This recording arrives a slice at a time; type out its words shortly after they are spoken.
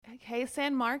Hey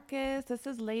San Marcos, this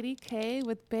is Lady K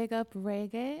with Big Up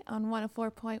Reggae on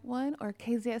 104.1 or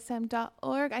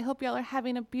kzsm.org. I hope y'all are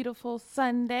having a beautiful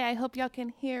Sunday. I hope y'all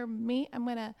can hear me. I'm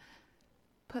going to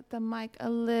put the mic a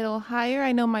little higher.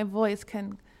 I know my voice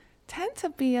can tend to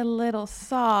be a little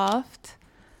soft,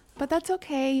 but that's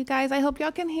okay, you guys. I hope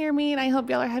y'all can hear me, and I hope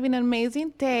y'all are having an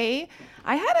amazing day.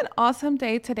 I had an awesome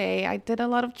day today. I did a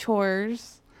lot of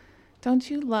chores.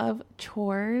 Don't you love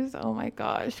chores? Oh my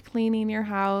gosh, cleaning your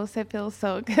house. It feels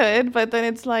so good. But then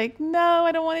it's like, no,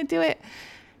 I don't want to do it.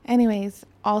 Anyways,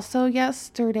 also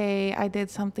yesterday, I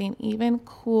did something even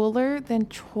cooler than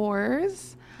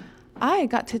chores. I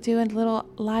got to do a little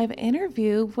live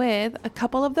interview with a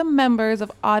couple of the members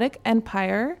of Audic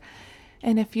Empire.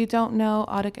 And if you don't know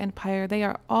Audic Empire, they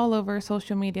are all over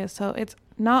social media. So it's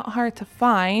not hard to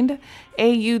find.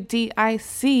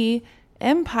 AUDIC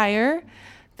Empire.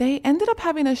 They ended up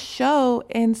having a show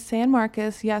in San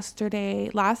Marcos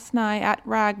last night at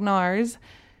Ragnar's.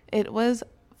 It was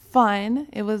fun.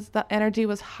 The energy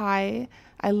was high.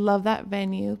 I love that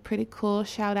venue. Pretty cool.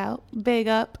 Shout out. Big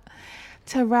up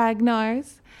to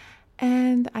Ragnar's.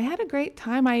 And I had a great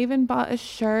time. I even bought a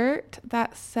shirt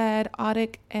that said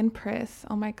Audic Empress.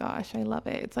 Oh my gosh, I love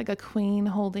it. It's like a queen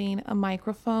holding a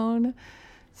microphone.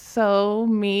 So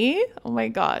me. Oh my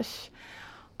gosh.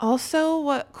 Also,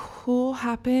 what cool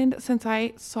happened since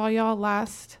I saw y'all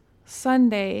last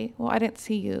Sunday. Well, I didn't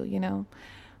see you,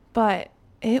 but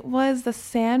it was the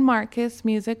San Marcos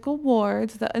Music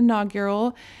Awards, the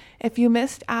inaugural. If you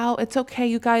missed out, it's okay,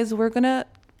 you guys. We're going to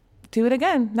do it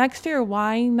again next year.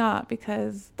 Why not?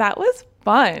 Because that was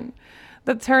fun.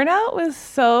 The turnout was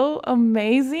so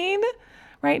amazing.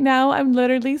 Right now, I'm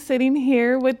literally sitting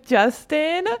here with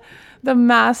Justin, the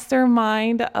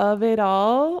mastermind of it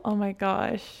all. Oh my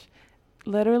gosh.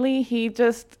 Literally, he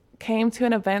just came to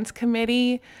an events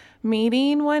committee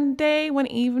meeting one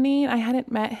evening. I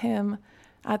hadn't met him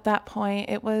at that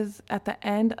point. It was at the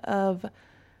end of,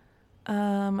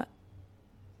 I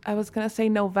was going to say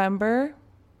November.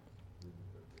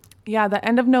 Yeah, the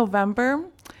end of November.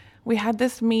 We had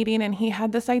this meeting and he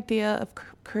had this idea of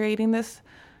creating this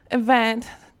event.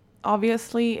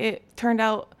 Obviously, it turned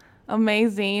out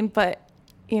amazing, but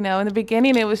in the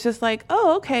beginning it was just like,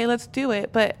 oh, okay, let's do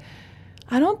it. But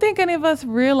I don't think any of us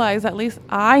realized, at least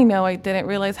I know I didn't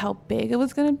realize how big it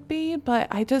was going to be, but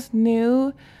I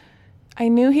knew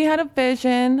he had a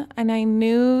vision, and I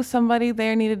knew somebody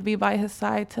there needed to be by his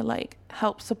side to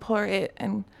help support it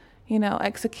and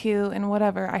execute and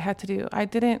whatever I had to do.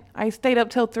 I stayed up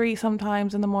till 3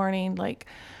 sometimes in the morning,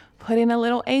 putting a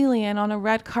little alien on a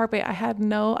red carpet. I had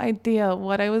no idea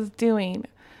what I was doing.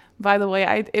 By the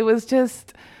way, it was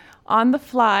just on the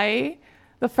fly.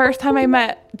 The first time I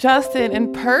met Justin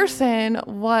in person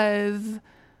was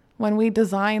when we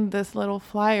designed this little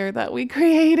flyer that we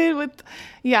created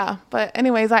but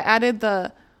anyways, I added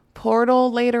the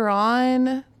portal later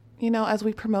on, as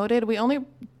we promoted. We only,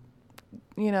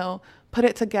 put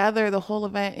it together, the whole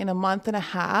event, in a month and a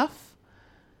half,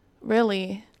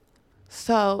 really.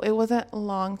 So it wasn't a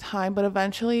long time, but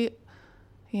eventually,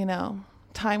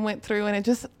 time went through and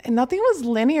nothing was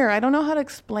linear. I don't know how to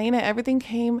explain it. Everything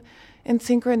came in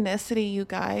synchronicity, you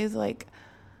guys.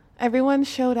 Everyone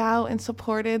showed out and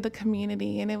supported the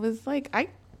community, and it was I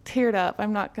teared up.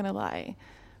 I'm not going to lie,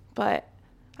 but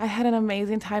I had an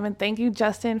amazing time. And thank you,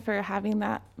 Justin, for having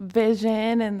that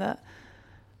vision and the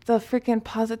freaking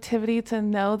positivity to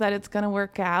know that it's going to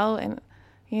work out. And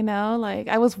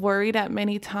I was worried at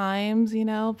many times,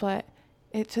 but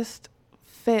it just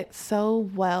fit so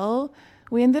well.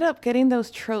 We ended up getting those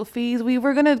trophies. We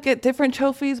were going to get different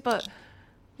trophies, but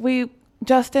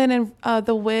Justin and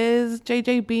the Wiz,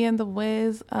 JJB and the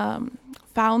Wiz,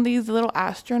 found these little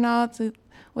astronauts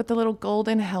with the little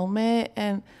golden helmet.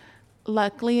 And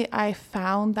luckily I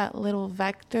found that little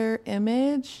vector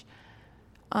image.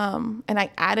 And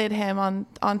I added him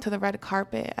onto the red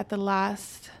carpet at the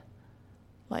last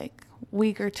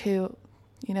week or two,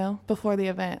 before the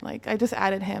event. I just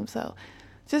added him. So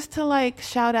just to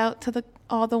shout out to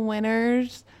all the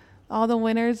winners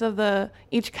of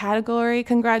each category.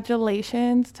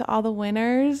 Congratulations to all the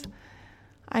winners.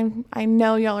 I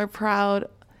know y'all are proud,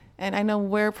 and I know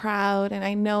we're proud, and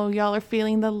I know y'all are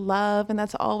feeling the love, and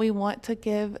that's all we want to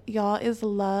give y'all is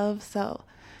love. So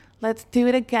let's do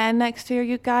it again next year,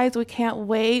 you guys. We can't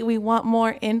wait. We want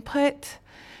more input.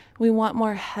 We want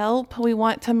more help. We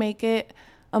want to make it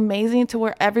amazing to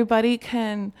where everybody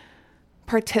can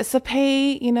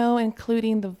participate,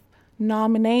 including the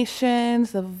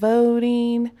nominations, the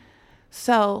voting.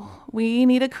 So we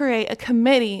need to create a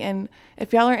committee. And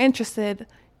if y'all are interested,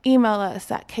 email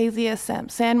us at kzsm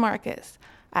San Marcos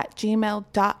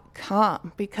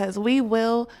SMMAs because we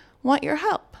will want your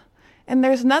help. And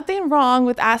there's nothing wrong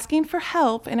with asking for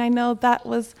help. And I know that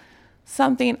was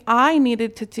something I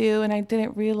needed to do, and I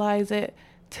didn't realize it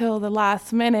till the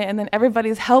last minute. And then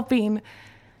everybody's helping,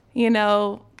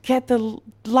 get the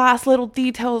last little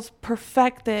details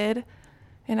perfected.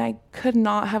 And I could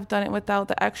not have done it without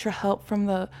the extra help from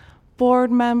the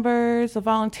board members, the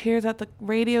volunteers at the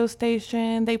radio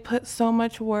station. They put so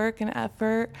much work and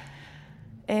effort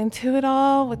into it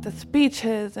all with the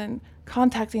speeches and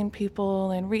contacting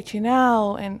people and reaching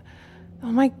out. And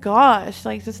oh my gosh,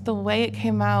 just the way it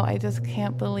came out, I just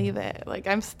can't believe it.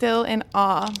 I'm still in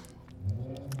awe.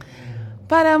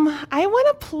 But I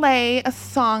want to play a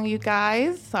song, you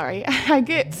guys. Sorry, I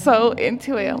get so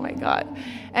into it. Oh my God.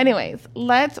 Anyways,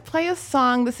 let's play a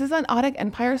song. This is an Audic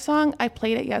Empire song. I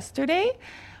played it yesterday,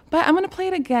 but I'm going to play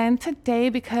it again today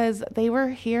because they were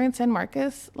here in San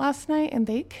Marcos last night and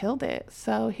they killed it.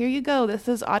 So here you go. This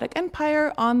is Audic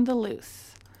Empire on the Loose.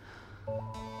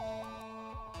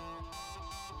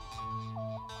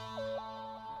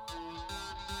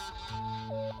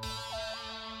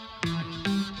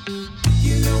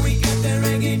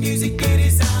 Reggae music, it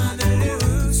is on the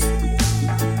loose.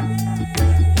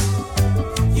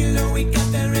 We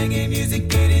got the reggae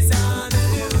music, it is on the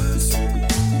loose.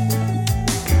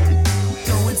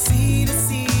 Going sea to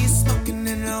sea, smoking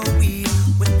in low weed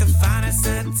with the finest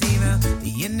sativa,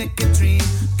 the indica dream.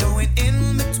 Going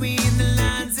in between the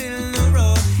lines in the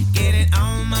road, getting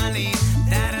on my lead,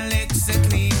 that elixir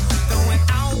clean. Going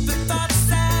out the thoughts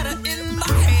that are in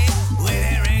my head with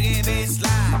that reggae bass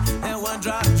line, that one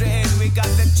drop dread. We got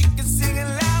the chicken singing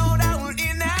loud out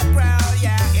in that crowd.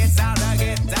 Yeah, it's time to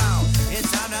get down.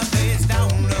 It's time to face down.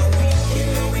 No,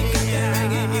 we got that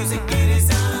reggae music. It is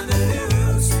on the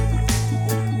loose.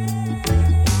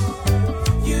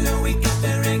 We got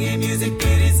that reggae music.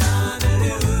 It is on the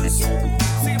loose.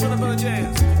 Sing it for the brother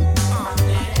jazz.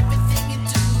 Let everything you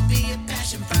do be a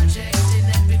passion project. And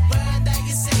every word that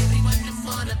you say, everyone you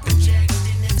wanna project.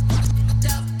 And it's a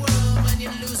tough world when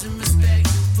you're losing respect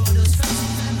for those friends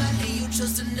and family you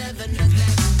chose to never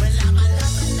neglect. Well, I'm a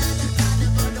lover,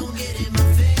 but don't get in my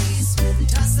face.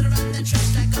 Toss it around the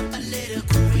trash like a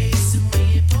political race. And we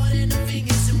ain't pointing no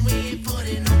fingers and we ain't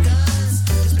pointing no guns.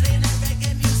 Just playing that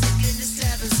reggae music and just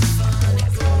having some fun.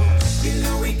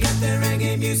 We got the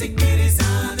reggae music, it is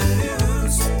on the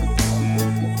loose.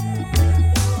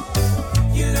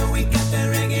 We got the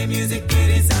reggae music, it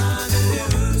is on the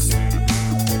loose.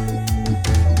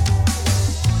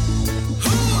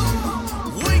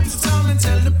 Wake the town and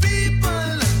tell the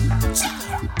people.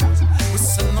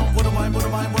 Listen up, what am I number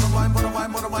one? What am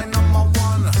I number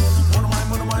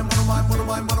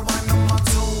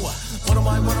two? What am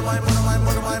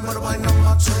I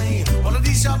number three? All of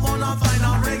these shop on a find a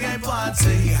reggae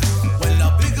party. Well, I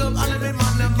pick up all of the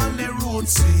man and the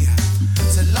roots.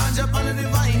 So launch up all of the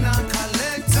vinyl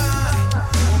collector.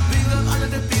 Pick up all of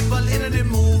the people in the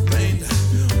movement.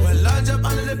 Well, launch up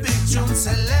all of the big tune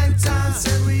selectors.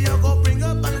 Say we are go bring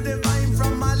up all of the vibe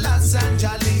from Los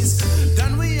Angeles.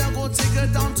 Then we are go take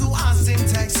it down to Austin,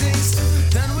 Texas.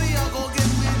 Then we are go get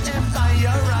with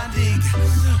Empire Radic.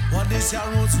 What is your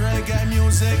roots reggae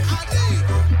music?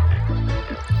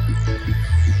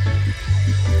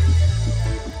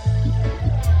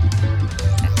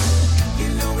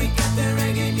 We got the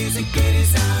reggae music, it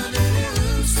is on the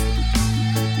loose.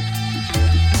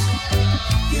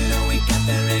 We got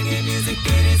the reggae music,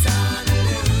 it is on the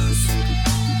loose.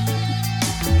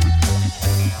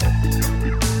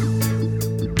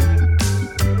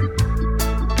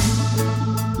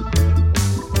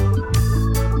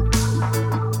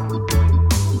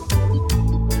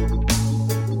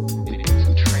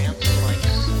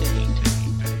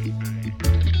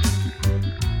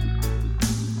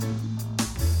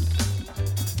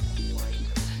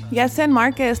 Yes, and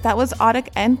Marcus, that was Audic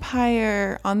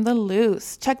Empire on the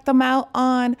Loose. Check them out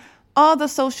on all the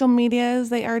social medias.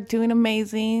 They are doing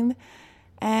amazing.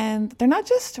 And they're not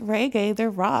just reggae, they're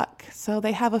rock. So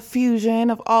they have a fusion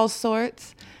of all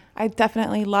sorts. I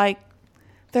definitely like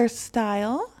their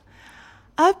style.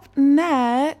 Up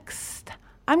next,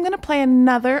 I'm going to play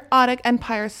another Audic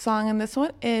Empire song, and this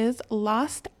one is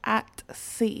Lost at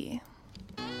Sea.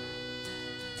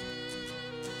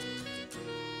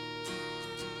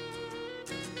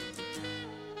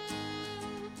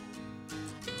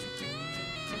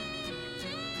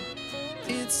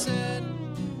 It's said,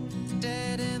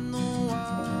 dead in the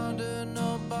water,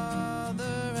 no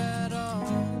bother at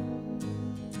all.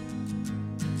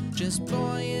 Just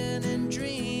buoyant and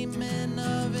dreaming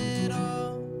of it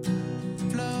all,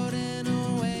 floating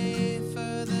away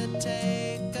for the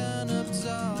take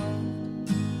unabsorbed.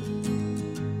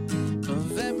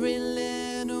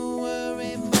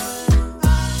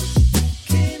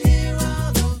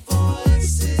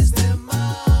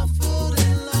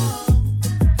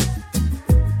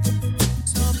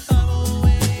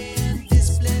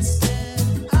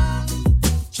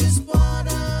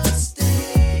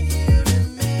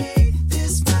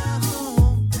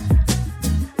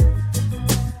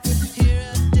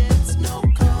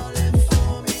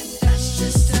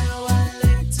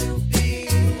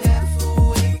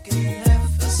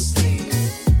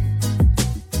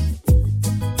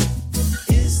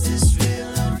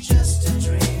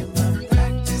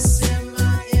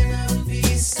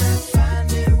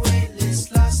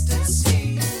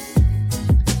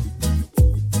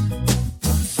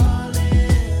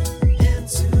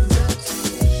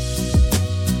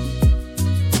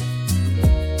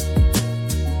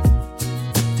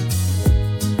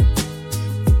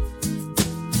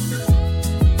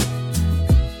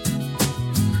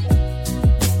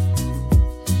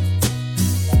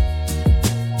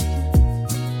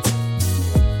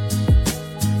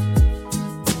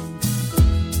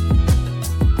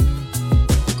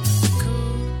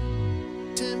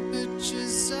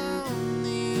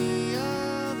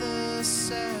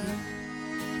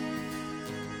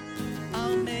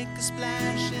 the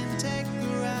splash and take the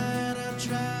ride. I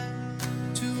try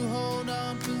to hold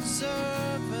on,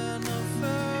 preserve, and no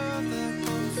further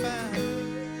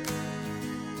confine.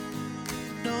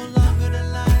 No longer the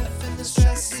life and the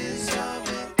stresses of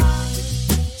it.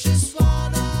 Just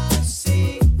wanna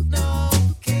see no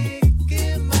kick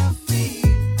in my feet.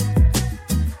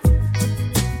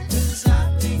 'Cause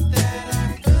I think that I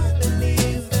could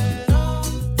believe that all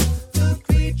the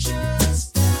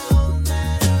creatures down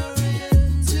that are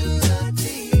into the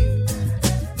deep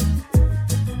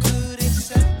could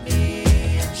accept me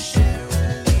and share a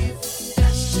leaf.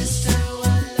 That's just how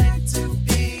I like to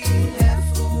be, half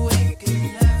awake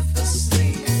and half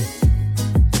asleep.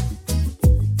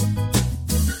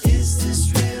 Is this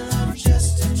real? I'm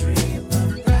just a dream.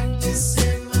 I'm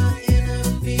practicing my inner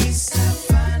peace. I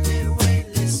find it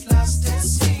weightless, lost at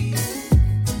sea.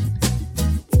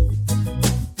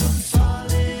 I'm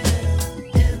falling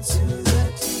into the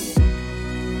deep.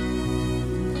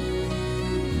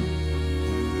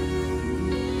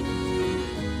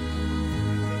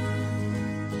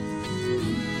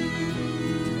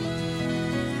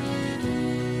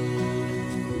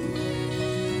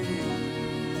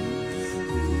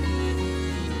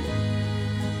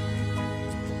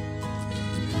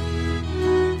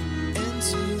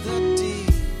 Into the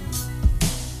deep.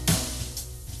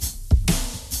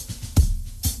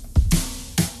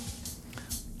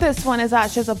 This one is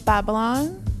Ashes of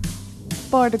Babylon,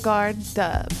 Border Guard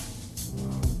dub.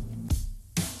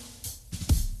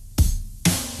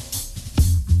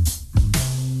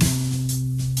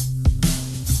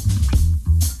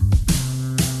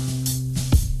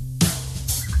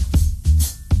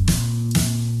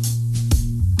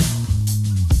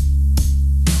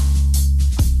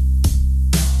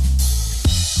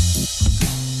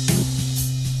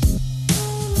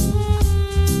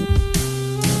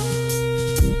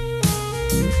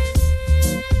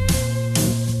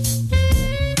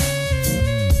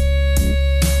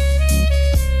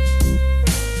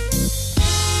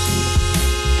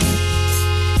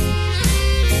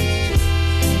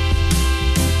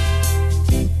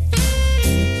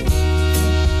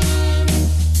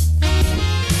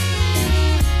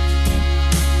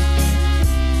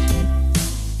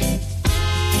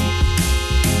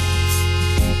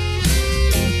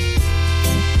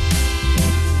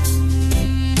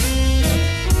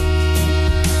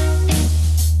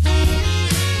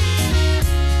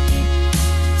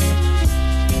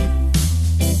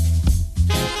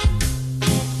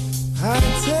 I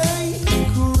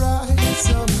take a ride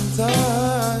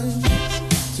sometimes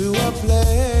to a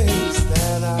place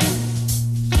that I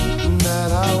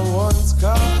once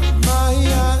caught my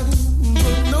eye,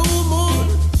 but no more.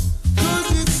 'Cause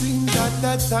it seems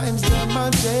that times them a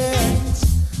change.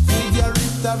 Figure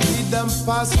it a be them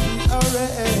past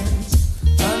rearrange,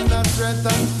 and I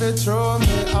threaten to throw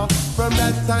me off. From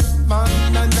that time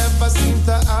man, I never seem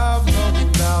to have no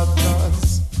doubt.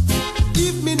 'Cause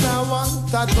if me now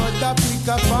want, I gotta pick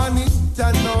up on it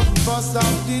and not bust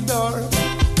out the door.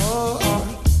 Oh,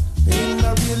 me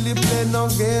not really play no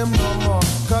game no more.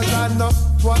 'Cause I know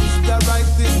what's the right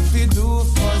thing to do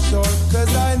for sure.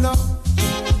 'Cause I know,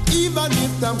 even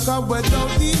if them come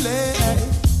without delay,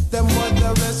 them want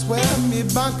the rest where me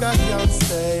back I can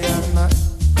stay. And I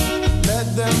let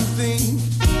them think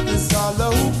it's all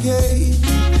okay.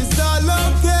 It's all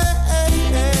okay.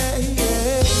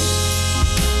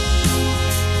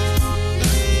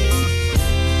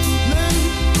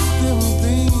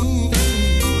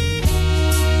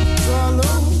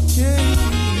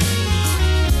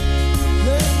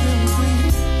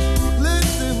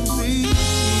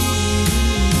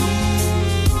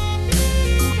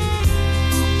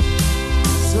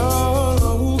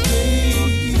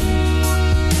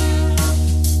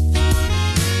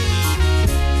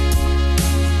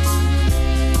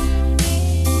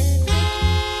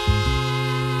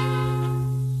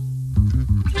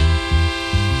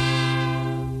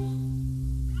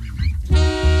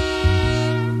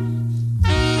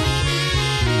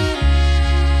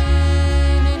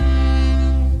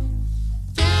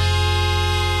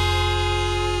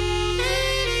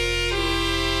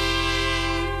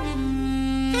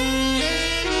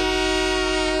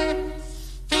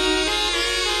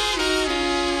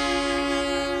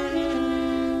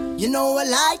 You know I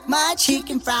like my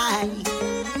chicken fried,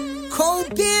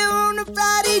 cold beer on a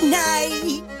Friday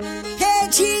night, pair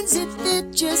of jeans that fit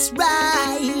just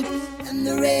right, and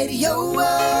the radio.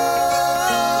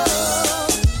 Well,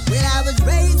 I was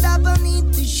raised up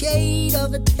beneath the shade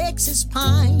of a Texas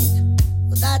pine.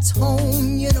 Well, that's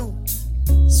home, you know.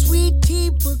 Sweet tea,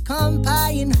 pecan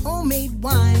pie, and homemade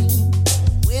wine,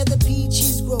 where the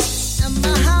peaches grow. And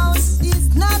my house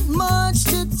is not much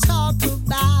to talk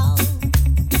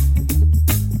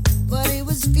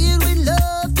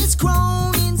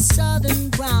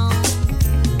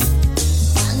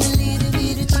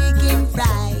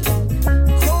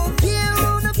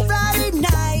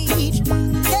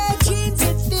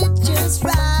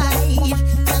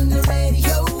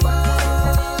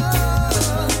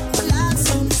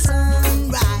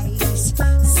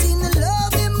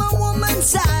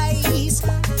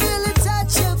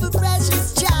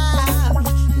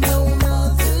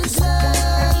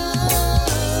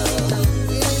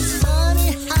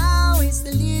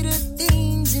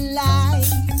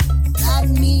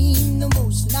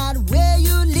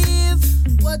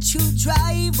what you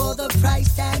drive or the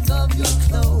price tag of your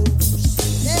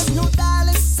clothes. There's no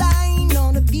dollar sign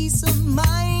on a piece of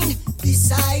mind.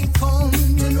 Decide, come,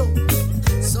 you know.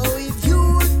 So if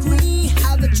you agree,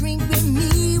 have a drink with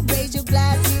me. Raise your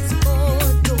glasses for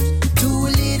those. Do a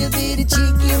little bit of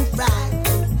chicken fried.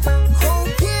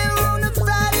 Cold beer on a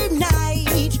Friday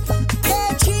night.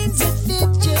 Pair of jeans that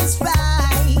fit just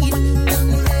right. On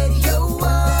the radio,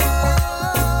 well,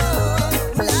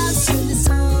 I've seen the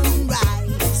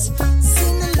sunrise.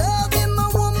 Seen the love in my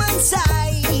woman's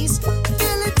eyes.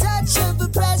 Feel a touch of a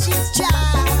precious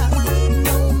child.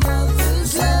 No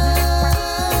mother's love.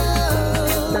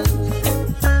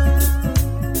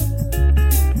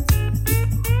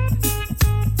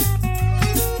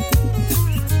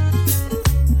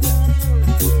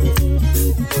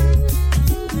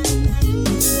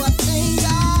 Oh, I thank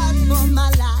God for my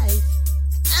life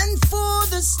and for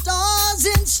the stars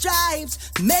and stripes.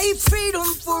 May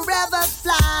freedom forever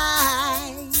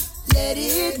fly. Let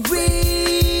it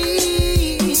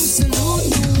ring. Salute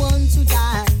the ones who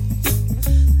died.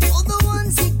 All the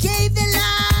ones that gave their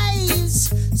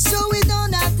lives so we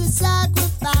don't have to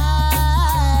sacrifice.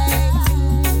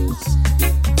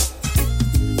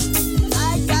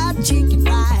 I got chicken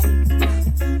fried.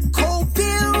 Cold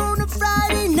beer on a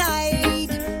Friday night.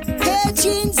 Pair of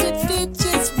jeans that fit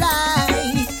just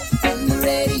right. On the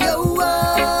radio,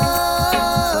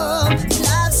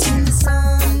 I've seen the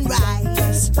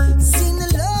sunrise. Seen the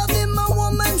love in my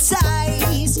woman's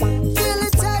eyes. Feel a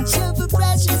touch of a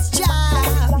precious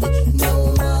child.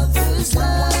 No mother's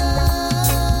love.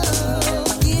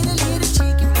 Get a little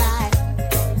chicken fried.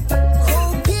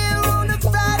 Cold beer on a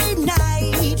Friday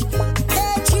night.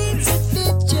 Pair of jeans that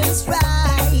fit just right.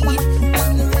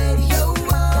 On the radio,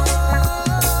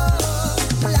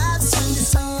 I've seen the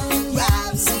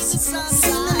sunrise.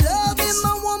 Seen the love in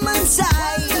my woman's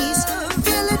eyes.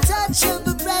 Feel a touch of a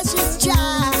precious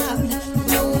child.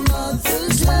 No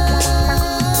mother's love.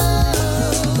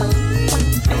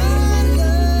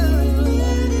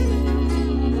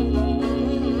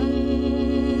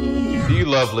 Do you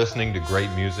love listening to great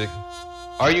music?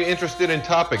 Are you interested in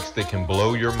topics that can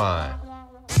blow your mind?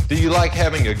 Do you like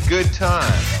having a good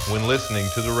time when listening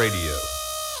to the radio?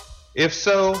 If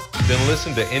so, then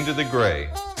listen to Into the Gray,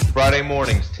 Friday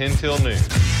mornings 10 till noon.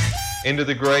 Into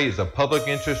the Gray is a public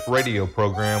interest radio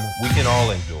program we can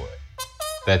all enjoy.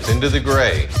 That's Into the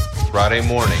Gray, Friday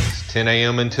mornings 10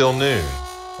 a.m. until noon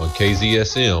on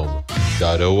KZSM.org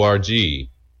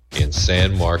in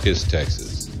San Marcos, Texas.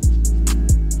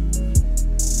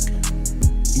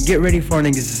 Get ready for an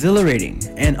exhilarating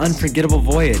and unforgettable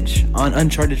voyage on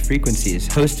uncharted frequencies,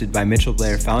 hosted by Mitchell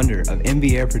Blair, founder of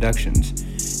MB Air Productions.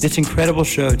 This incredible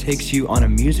show takes you on a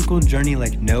musical journey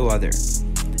like no other.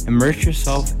 Immerse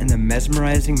yourself in the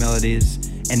mesmerizing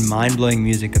melodies and mind-blowing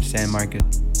music of San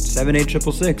Marcos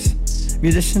 78666.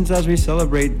 Musicians as we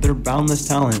celebrate their boundless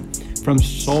talent. From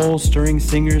soul-stirring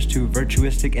singers to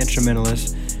virtuistic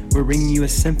instrumentalists, we're bringing you a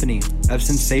symphony of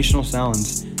sensational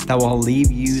sounds that will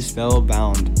leave you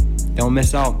spellbound. Don't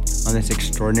miss out on this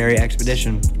extraordinary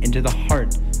expedition into the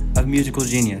heart of musical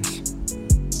genius.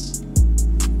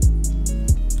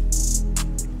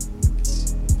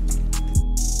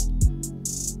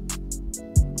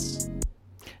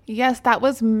 Yes, that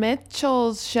was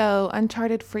Mitchell's show,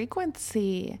 Uncharted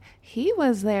Frequency. He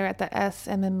was there at the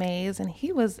SMMAs and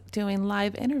he was doing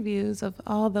live interviews of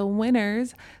all the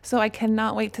winners. So I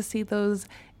cannot wait to see those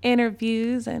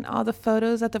interviews and all the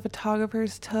photos that the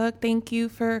photographers took. Thank you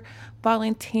for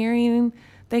volunteering.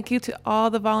 Thank you to all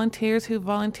the volunteers who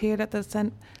volunteered at the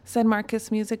San Marcos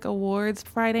Music Awards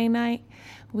Friday night.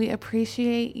 We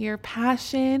appreciate your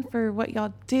passion for what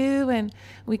y'all do, and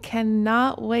we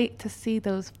cannot wait to see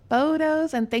those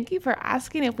photos. And thank you for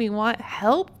asking if we want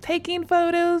help taking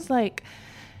photos. Like,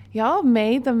 y'all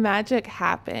made the magic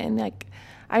happen. Like,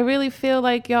 I really feel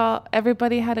like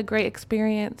everybody had a great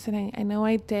experience, and I know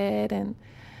I did. And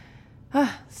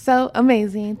so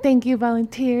amazing. Thank you,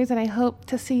 volunteers, and I hope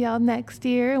to see y'all next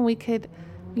year, and we could,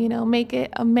 make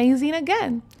it amazing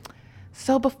again.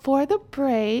 So before the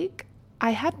break,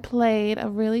 I had played a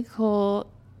really cool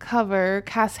cover.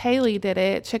 Cass Haley did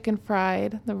it, Chicken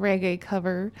Fried, the reggae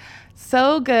cover.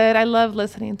 So good. I love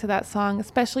listening to that song,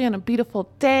 especially on a beautiful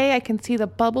day. I can see the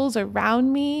bubbles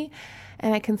around me,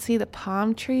 and I can see the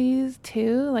palm trees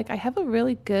too. Like, I have a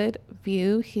really good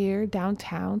view here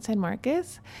downtown San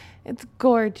Marcos. It's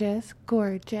gorgeous,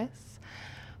 gorgeous.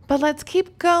 But let's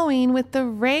keep going with the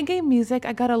reggae music.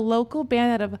 I got a local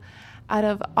band out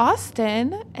of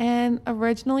Austin and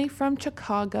originally from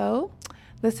Chicago.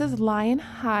 This is Lion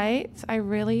Heights. I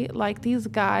really like these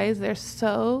guys. They're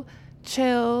so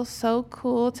chill, so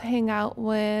cool to hang out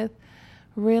with.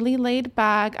 really laid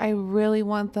back. I really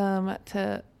want them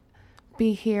to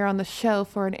be here on the show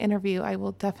for an interview. I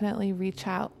will definitely reach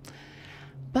out.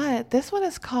 But this one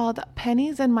is called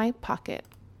Pennies in My Pocket.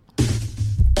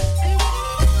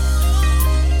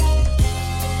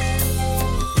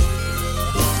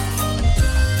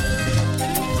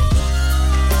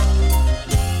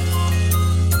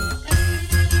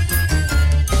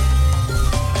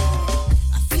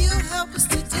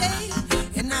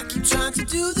 Trying to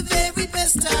do the very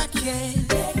best I can.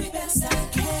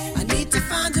 I need to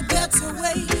find a better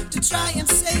way to try and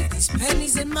save these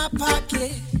pennies in my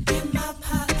pocket.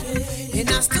 And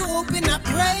I still hope and I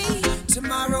pray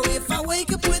tomorrow if I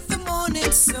wake up with the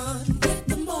morning sun.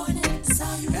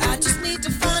 I just need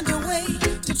to find a way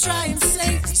to try and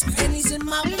save these pennies in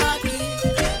my pocket.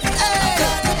 Hey,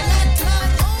 got a black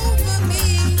cloud over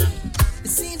me. It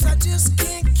seems I just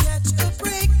can't catch a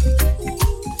break.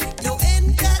 No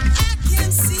end that I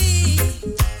can see,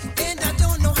 and I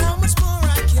don't know how much more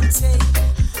I can take.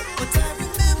 But I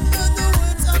remember the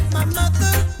words of my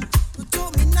mother, who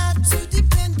told me not to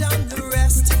depend on the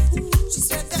rest. She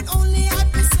said that only I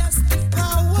possess the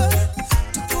power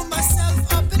to pull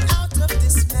myself up and out of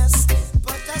this mess.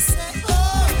 But I said,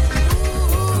 oh,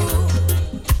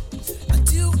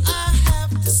 do I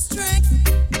have the strength?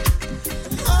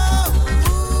 Oh,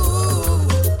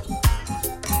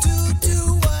 to do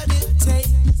what it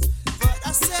takes. But I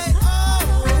say, oh,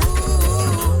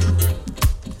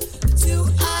 do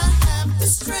I have the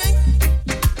strength?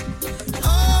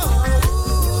 Oh,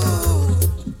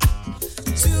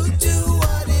 to do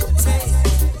what it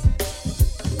takes.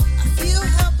 I feel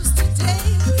helpless today,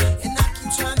 and I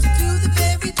keep trying to do the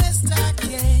very best I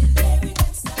can.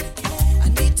 I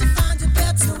need to find a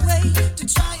better way to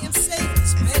try and save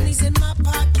these pennies in my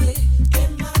pocket.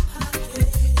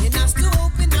 And I still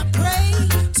hope and I pray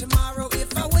tomorrow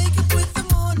if I wake up with the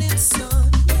morning sun.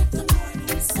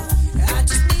 I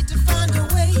just need to find a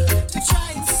way to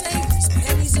try and save these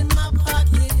pennies in my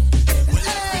pocket.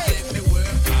 Hey.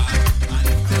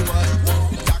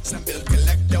 Tax and bill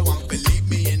collector won't believe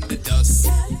me in the dust.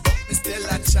 But still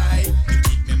I try to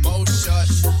keep my mouth shut.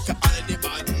 Cause all of the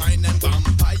bad mind and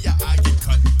vampire I get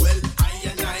cut. Well,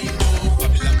 I know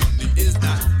Babylon money is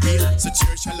not real. So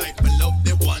church I like my love,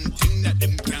 the one thing that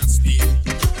them can't steal.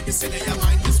 You say that your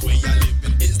mind this way you're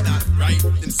living is not right.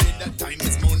 Them say that time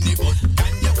is money, but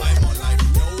can you buy more life?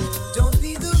 No. Don't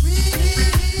be the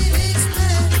rich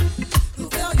man who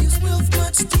values wealth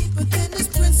much deeper than his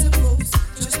principles.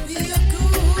 Just be a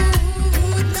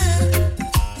good man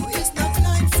who is not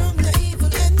blind from the evil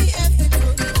and the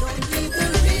ethical. Don't be the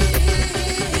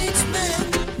rich man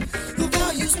who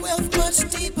values wealth much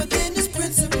deeper than his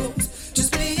principles.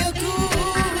 Just be a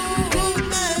good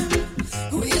man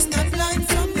who is not blind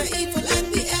from the evil and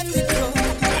the ethical.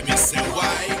 Let me say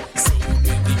why so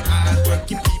many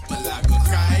hard-working people are gonna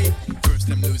cry. First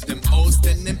them lose them house,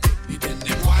 then them baby, then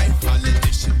them wife.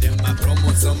 Politician them a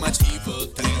promote so much evil,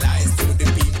 telling lies to the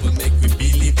people, make we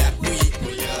believe that we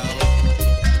equal, yo.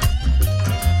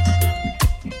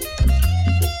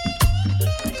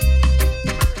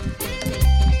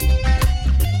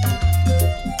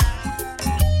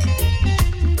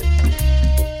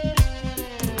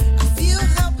 I feel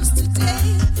helpless today,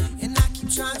 and I keep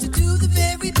trying to do the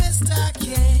very best I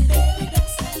can.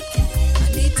 I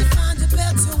need to find a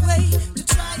better way to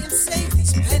try and save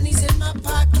these pennies in my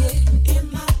pocket.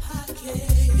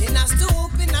 And I still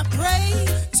hope and I pray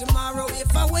tomorrow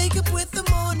if I wake up with the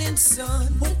morning sun.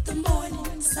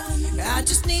 I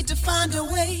just need to find a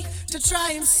way to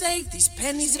try and save these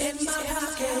pennies in my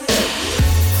pocket.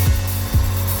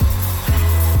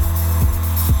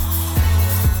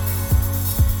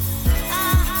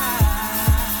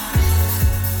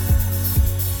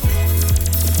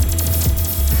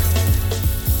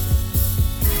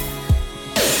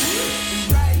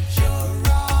 Right your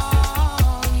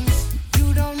wrongs. You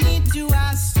don't need to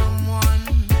ask someone.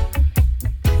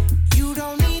 You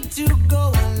don't need to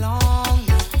go along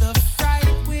with the fight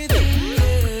within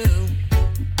you.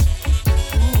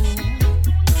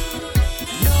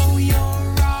 No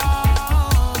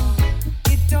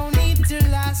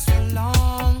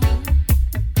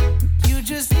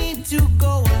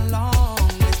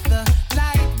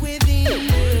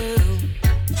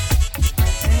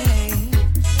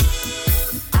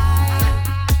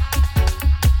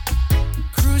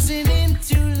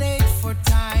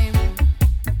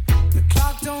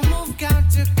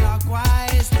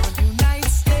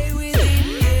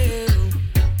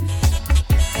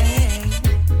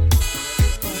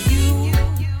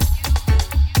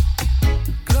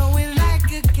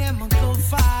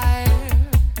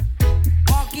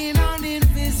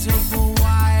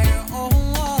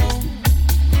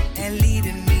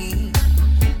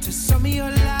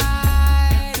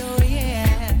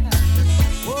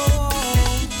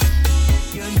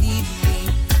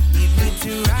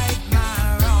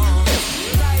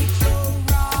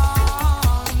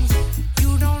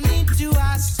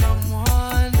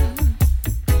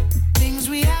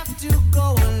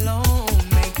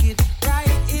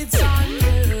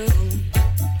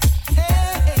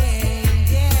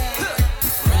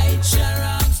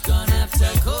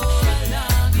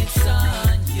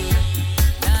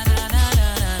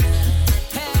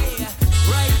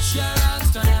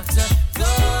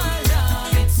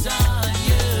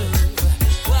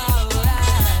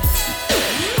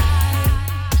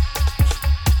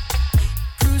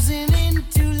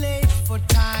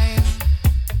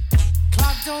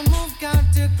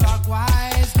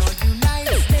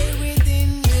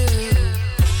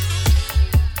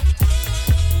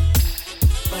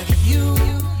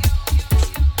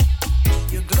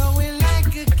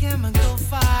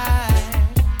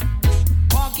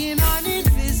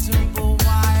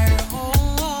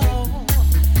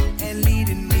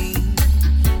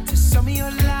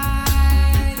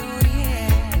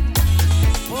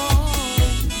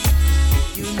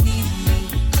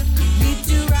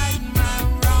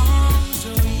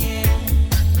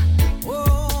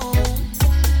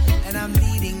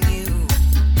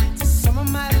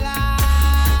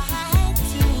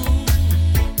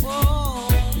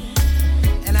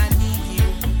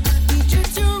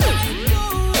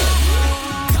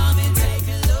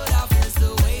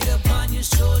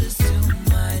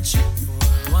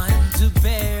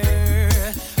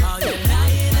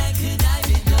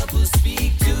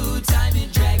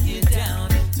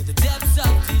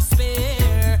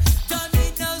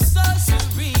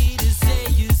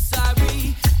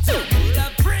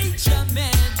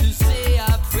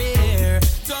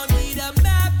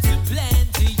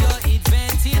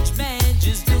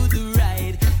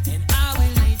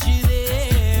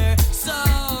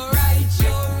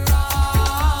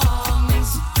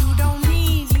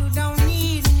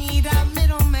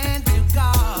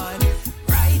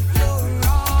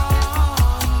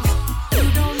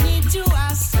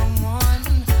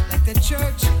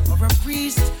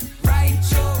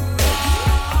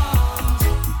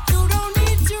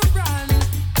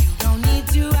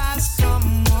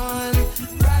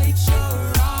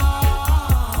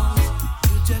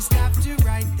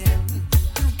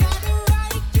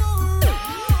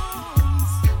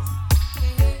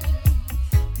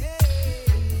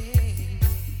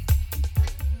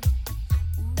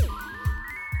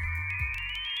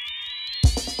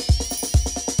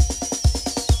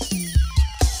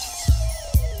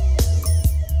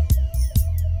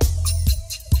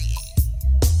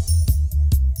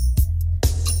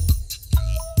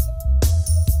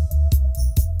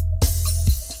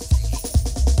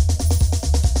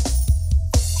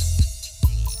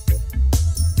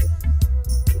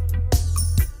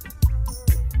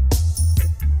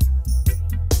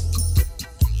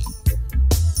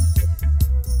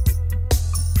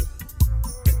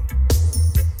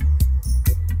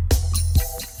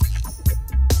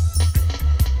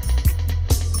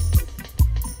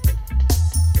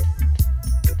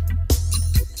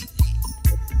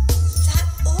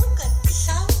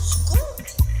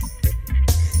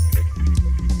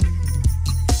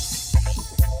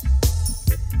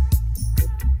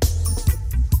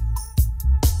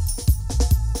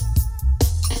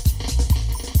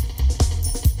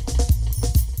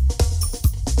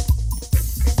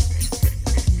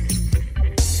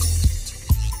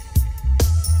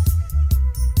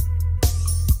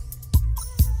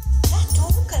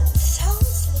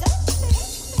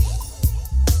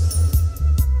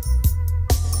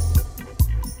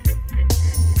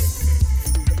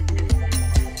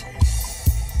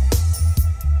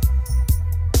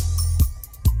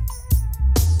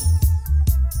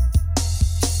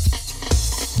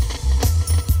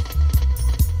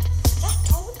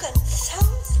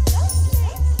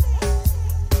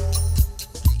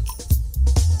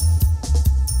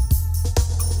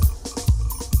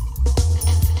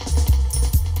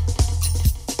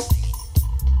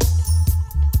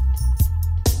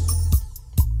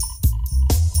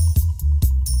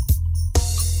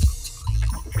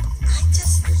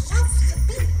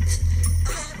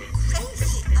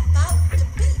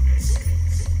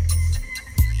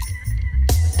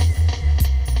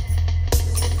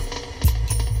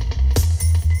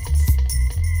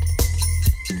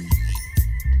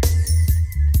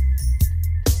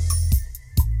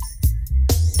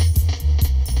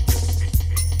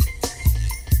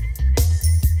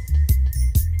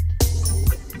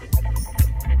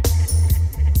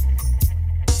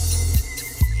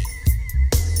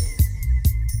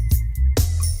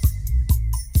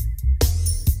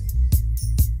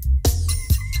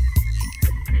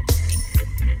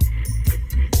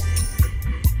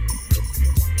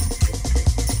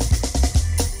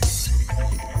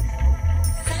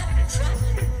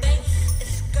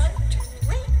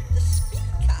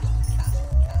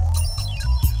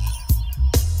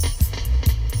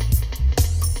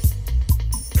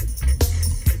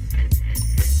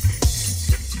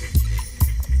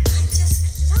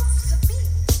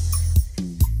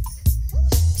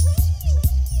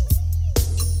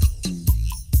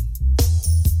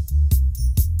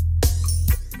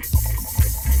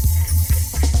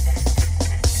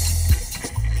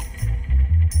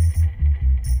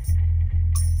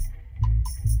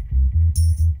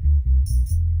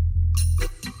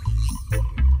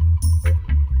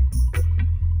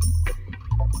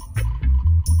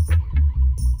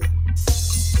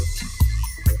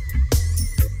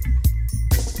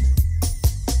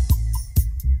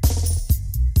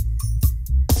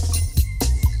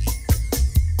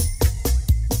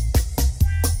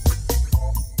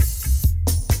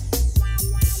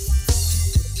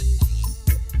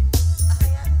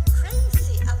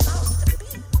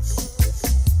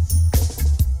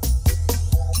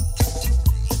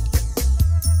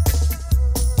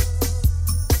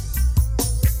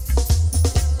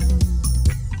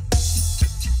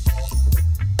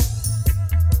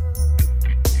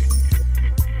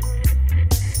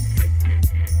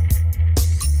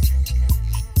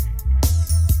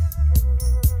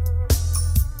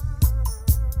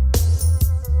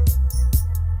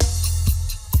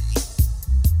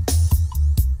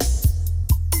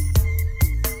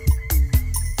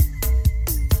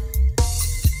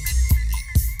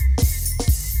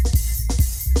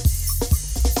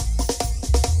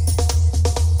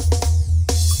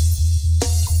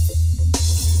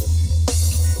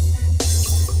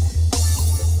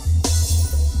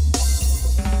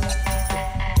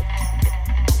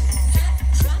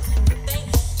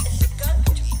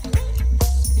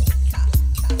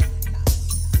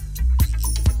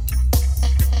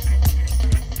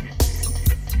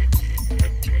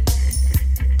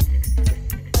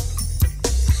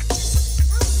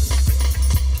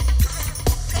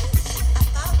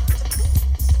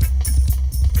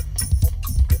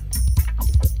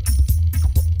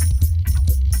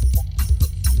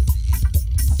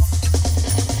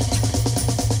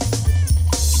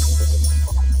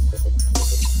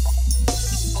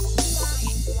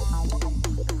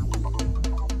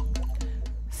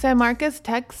San Marcos,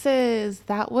 Texas.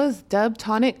 That was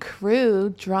Dubtonic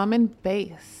Crew, drum and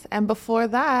bass. And before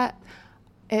that,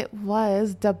 it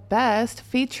was The Best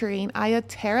featuring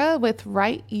Ayatera with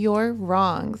Right Your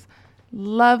Wrongs.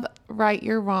 Love Right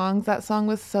Your Wrongs. That song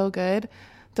was so good.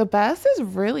 The Best is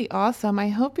really awesome. I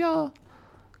hope y'all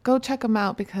go check them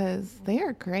out because they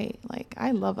are great. Like, I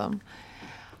love them.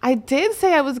 I did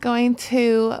say I was going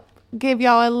to give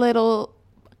y'all a little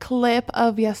clip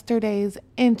of yesterday's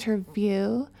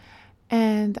interview,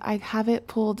 and I have it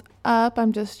pulled up.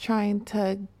 I'm just trying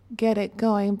to get it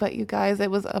going, but you guys,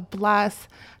 it was a blast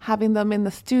having them in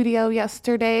the studio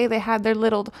yesterday. They had their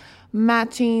little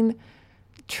matching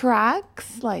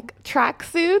tracks, like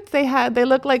tracksuits. They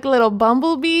look like little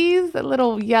bumblebees, the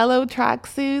little yellow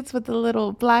tracksuits with the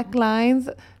little black lines.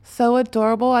 So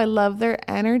adorable. I love their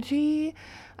energy.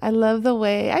 I love the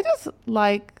way, I just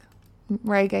like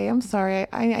reggae. I'm sorry.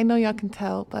 I know y'all can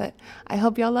tell, but I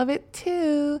hope y'all love it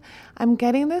too. I'm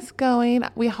getting this going.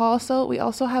 We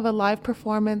also have a live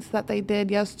performance that they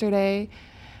did yesterday.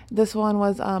 This one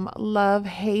was Love,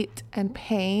 Hate, and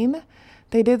Pain.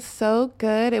 They did so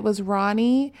good. It was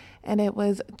Ronnie and it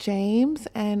was James,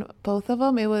 and both of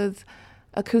them, it was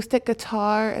acoustic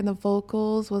guitar and the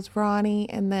vocals was Ronnie,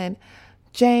 and then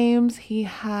James, he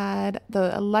had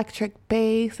the electric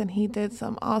bass and he did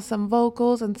some awesome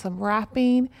vocals and some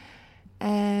rapping,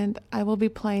 and I will be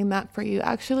playing that for you.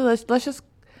 Actually, let's just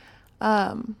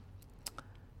go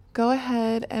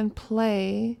ahead and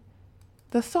play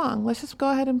the song. Let's just go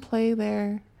ahead and play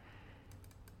their...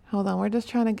 Hold on, we're just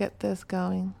trying to get this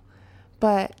going.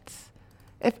 But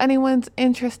if anyone's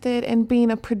interested in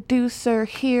being a producer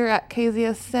here at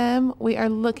KZSM, we are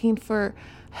looking for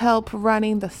help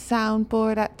running the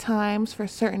soundboard at times for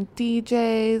certain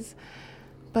DJs.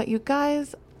 But you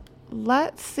guys,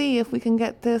 let's see if we can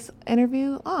get this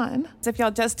interview on. If y'all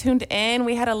just tuned in,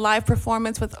 we had a live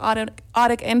performance with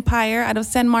Audic Empire out of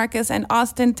San Marcos and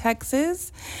Austin,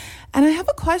 Texas. And I have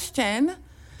a question.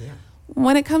 Yeah.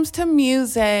 When it comes to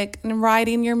music and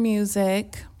writing your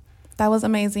music, that was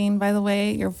amazing, by the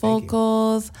way. Your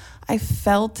vocals, I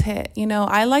felt it. You know,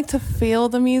 I like to feel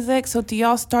the music. So do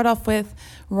y'all start off with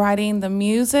writing the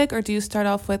music, or do you start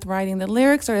off with writing the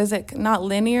lyrics, or is it not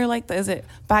linear like that? Is it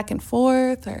back and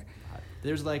forth? Or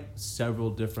there's like several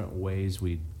different ways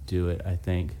we do it, I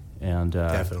think. And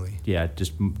definitely. Yeah,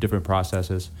 just different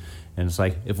processes. And it's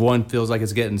like, if one feels like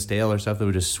it's getting stale or something,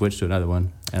 we just switch to another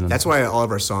one. And that's why all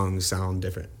of our songs sound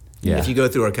different. Yeah. If you go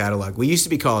through our catalog, we used to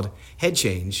be called Head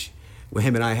Change. Well,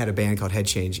 him and I had a band called Head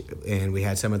Change, and we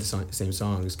had some of the same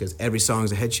songs because every song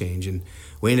is a head change. And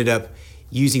we ended up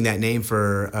using that name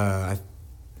for,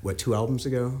 2 albums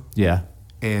ago? Yeah.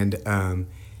 And,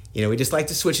 we just like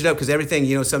to switch it up because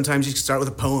everything, sometimes you start with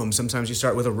a poem, sometimes you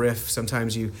start with a riff,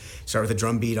 sometimes you start with a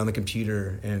drum beat on the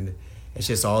computer, and it's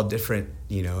just all different,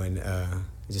 and you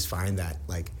just find that,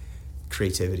 like,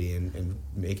 creativity and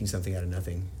making something out of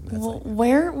nothing. Well,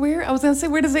 where I was gonna say,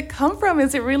 where does it come from?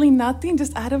 Is it really nothing,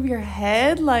 just out of your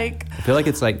head? Like, I feel like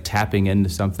it's like tapping into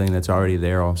something that's already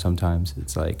there. Or sometimes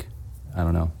it's like, I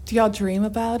don't know. Do y'all dream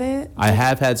about it? I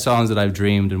have had songs that I've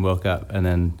dreamed and woke up, and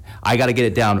then I got to get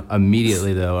it down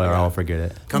immediately though, or I'll forget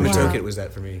it. Come to Toke It was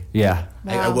that for me. Yeah.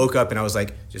 Wow. I woke up and I was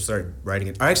like, just started writing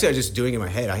it. Actually, I was just doing it in my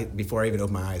head. Before I even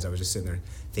opened my eyes, I was just sitting there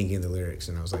thinking of the lyrics,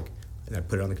 and I was like, and I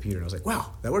put it on the computer, and I was like,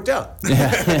 wow, that worked out.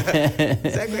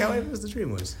 Exactly how it was the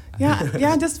dream was.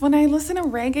 Yeah. Just when I listen to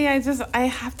reggae, I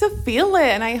have to feel it,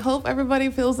 and I hope everybody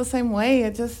feels the same way.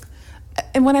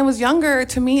 And when I was younger,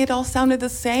 to me, it all sounded the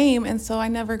same, and so I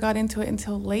never got into it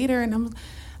until later. And I'm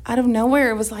out of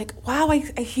nowhere, it was like, wow, I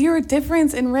hear a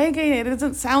difference in reggae. It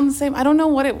doesn't sound the same. I don't know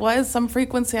what it was. Some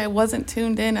frequency I wasn't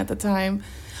tuned in at the time,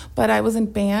 but I was in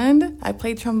band. I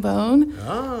played trombone,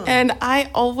 and I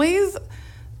always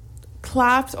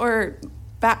clapped or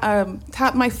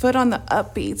tapped my foot on the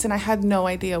upbeats, and I had no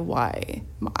idea why.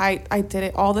 I did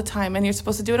it all the time, and you're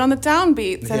supposed to do it on the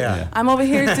downbeats. And Yeah. I'm over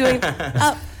here doing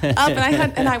up,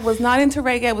 and I was not into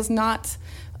reggae. I was not.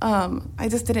 I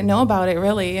just didn't know about it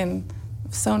really, and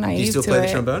so naive to it. Do you still play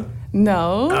the trombone?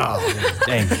 No. Oh,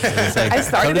 Dang. I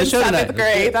started in 7th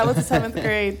grade. That was the 7th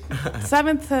grade.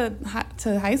 7th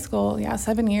to high school. Yeah,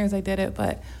 7 years I did it.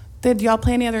 But did y'all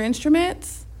play any other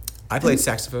instruments? I played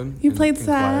saxophone. You played in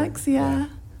sax, choir. yeah.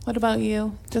 What about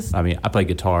you? Just I mean, I play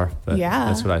guitar, but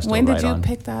that's what I still When write did you on.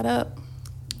 pick that up?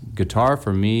 Guitar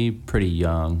for me, pretty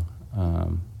young.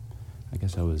 I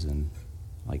guess I was in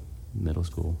like middle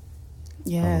school.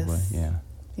 Yes. Probably. Yeah.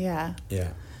 Yeah. Yeah.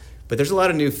 But there's a lot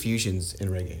of new fusions in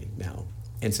reggae now.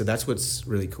 And so that's what's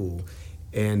really cool.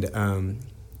 And,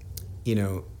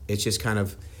 it's just kind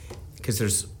of, because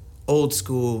there's old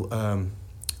school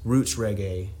roots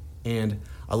reggae, and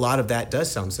a lot of that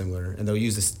does sound similar, and they'll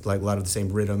use this, like a lot of the same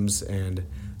rhythms. And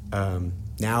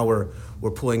now we're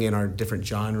pulling in our different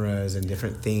genres and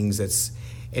different things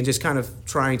and just kind of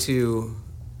trying to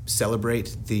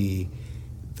celebrate the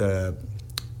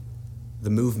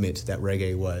movement that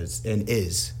reggae was and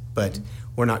is, but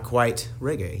we're not quite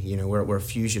reggae. You know, we're a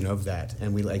fusion of that,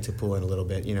 and we like to pull in a little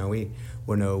bit. You know, we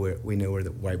know we're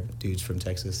the white dudes from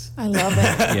Texas. I love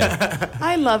it. Yeah.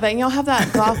 I love it. And y'all have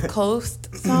that Gulf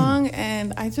Coast song,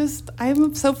 and I'm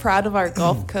so proud of our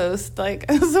Gulf Coast. Like,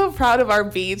 I'm so proud of our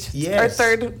beach, our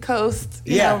third coast,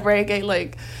 you know, reggae.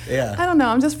 Like, I don't know.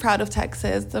 I'm just proud of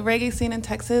Texas. The reggae scene in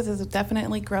Texas is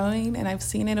definitely growing, and I've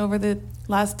seen it over the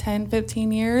last 10,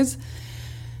 15 years.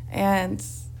 And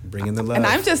bringing the love. And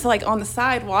I'm just like on the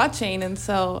side watching, and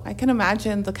so I can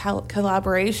imagine the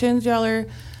collaborations y'all are,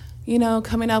 you know,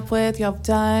 coming up with, y'all have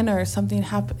done, or something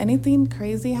anything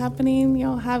crazy happening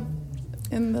y'all have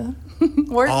in the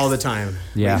works. All the time.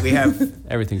 Yeah. We have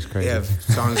everything's crazy. We have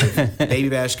songs with Baby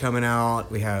Bash coming out.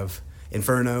 We have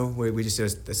Inferno. We just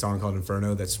did a song called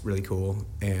Inferno that's really cool,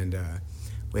 and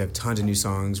we have tons of new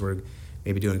songs. We're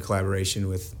maybe doing a collaboration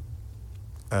with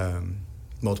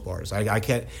multiple artists. I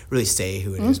can't really say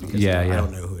who it is because I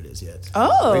don't know who it is yet.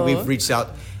 Oh. We've reached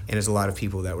out, and there's a lot of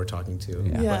people that we're talking to.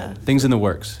 Yeah. Things in the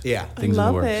works. Yeah. Things in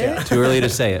the works. It. Yeah. Too early to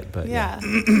say it, but yeah.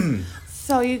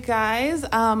 So you guys,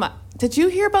 did you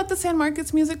hear about the San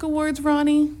Marcos Music Awards,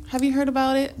 Ronnie? Have you heard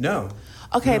about it? No.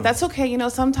 Okay, No. that's okay. You know,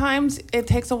 sometimes it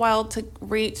takes a while to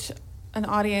reach an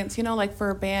audience. You know, like for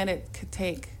a band, it could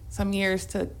take some years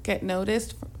to get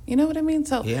noticed. You know what I mean?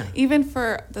 So even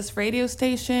for this radio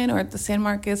station or the San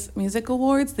Marcos Music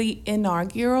Awards, the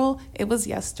inaugural, it was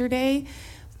yesterday,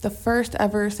 the first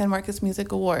ever San Marcos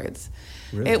Music Awards.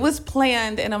 Really? It was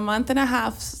planned in a month and a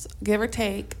half, give or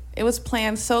take. It was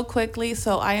planned so quickly,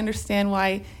 so I understand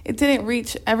why it didn't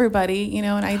reach everybody, you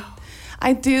know, and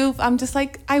I'm just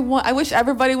like, I wish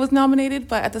everybody was nominated,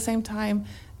 but at the same time,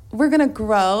 we're going to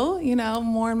grow, you know,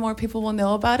 more and more people will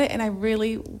know about it, and I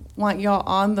really want y'all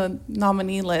on the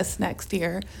nominee list next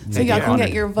year so y'all can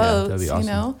get your votes, that'd be awesome. You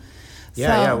know?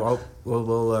 Yeah,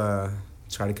 we'll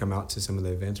try to come out to some of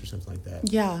the events or something like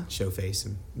that. Yeah. Show face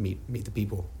and meet the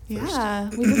people first. Yeah,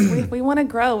 we want to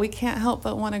grow. We can't help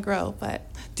but want to grow. But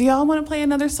do y'all want to play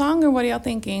another song, or what are y'all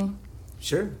thinking?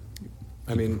 Sure.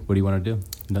 I mean, what do you want to do?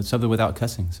 No, something without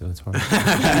cussing, so it's hard.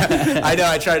 I know.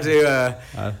 I tried to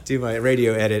do my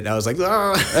radio edit, and I was like,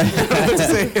 oh, what to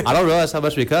say. I don't realize how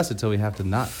much we cuss until we have to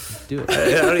not do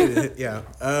it.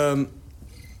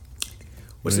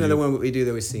 What's another one we do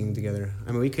that we sing together?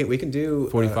 I mean, we can do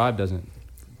 45 doesn't.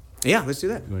 Yeah, let's do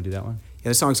that. You want to do that one? Yeah,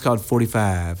 the song's called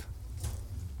 45.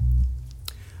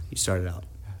 You start it out.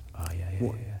 Oh yeah.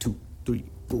 1, 2, 3,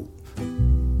 4.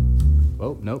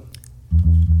 Oh nope.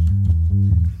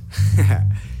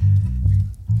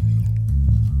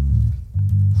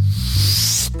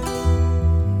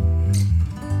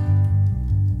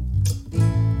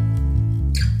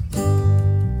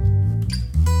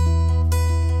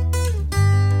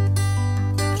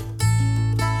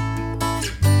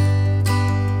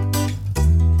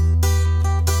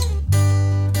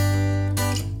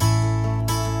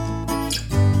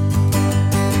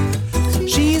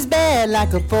 She's bad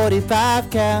like a 45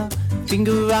 cal.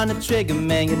 Finger on the trigger,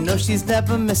 man, you know she's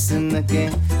never missing a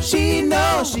game. She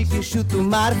knows she can shoot through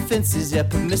my defenses, yeah,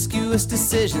 promiscuous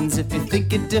decisions. If you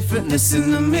think it different,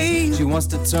 listen to me. She wants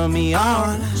to turn me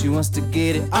on, she wants to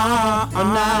get it on all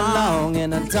night long,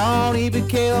 and I don't even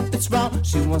care if it's wrong.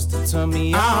 She wants to turn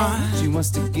me on, she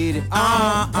wants to get it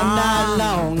on all night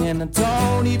long, and I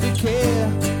don't even care.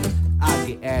 I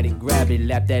get at it, grab it,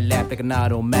 lap that lap like an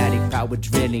automatic. Power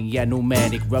drilling, yeah,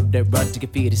 nomadic. Rub that rub till you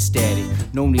feel it steady.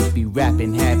 No need to be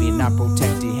rapping, having not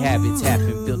protected habits.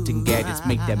 Happen, built-in gadgets,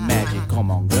 make that magic. Come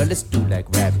on, girl, let's do like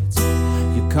rabbits.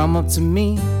 You come up to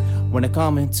me when I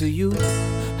come into you.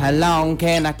 How long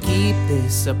can I keep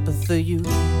this up with you?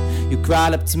 You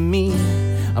crawl up to me,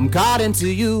 I'm caught into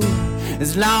you.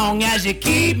 As long as you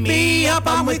keep me up,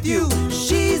 I'm with you.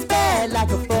 She's bad like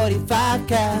a 45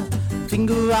 cal.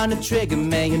 Finger on the trigger,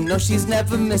 man, you know she's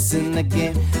never missing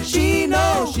again. She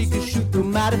knows she can shoot through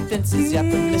my defenses, yeah,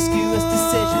 promiscuous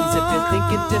decisions. If you think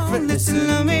it different, listen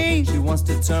to me. She wants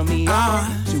to turn me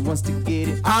on, she wants to get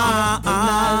it on all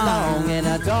night long, and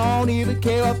I don't even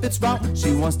care if it's wrong.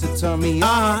 She wants to turn me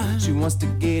on, she wants to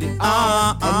get it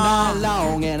on all night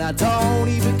long, and I don't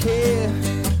even care.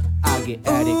 I get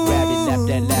at it, grab it, lap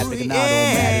that lap like an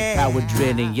automatic. Power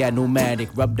drilling, yeah, nomadic.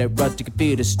 Rub that rub to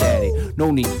feel the static.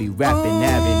 No need to be rapping,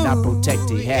 having not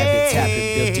protected habits.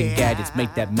 Habit built-in gadgets,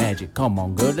 make that magic. Come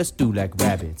on, girl, let's do like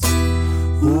rabbits.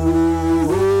 Ooh, ooh,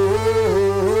 ooh,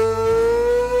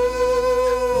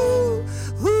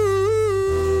 ooh.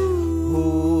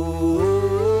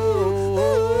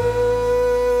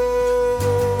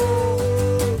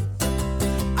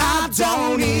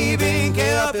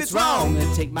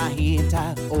 take my hand,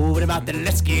 tie over the mouth, and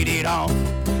let's get it on.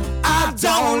 I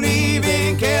don't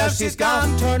even care if she's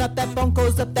gone. Turn up that phone,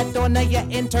 close up that door, now you're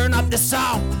in, turn up the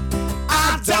song.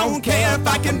 I don't care if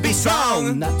I can be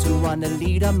strong. Not to wanna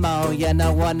lead them on, yeah,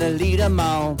 not wanna lead them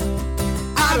on.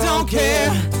 I don't care,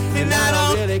 and I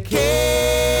don't really care.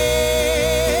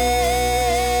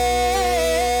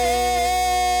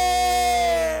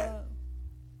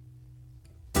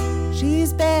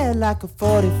 She's bad like a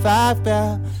 45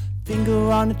 barrel.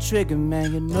 Finger on the trigger,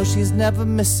 man, you know she's never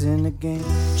missing a game.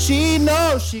 She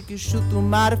knows she can shoot through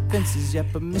my defenses. Yeah,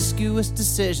 promiscuous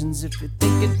decisions. If you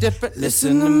think it different,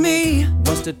 listen to me.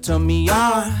 Wants to turn me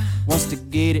on, wants to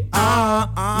get it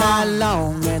on, not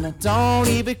long, and I don't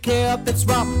even care if it's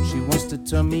wrong. She wants to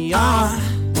turn me on,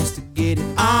 wants to get it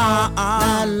on,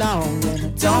 not long, and I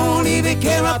don't even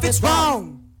care if it's wrong.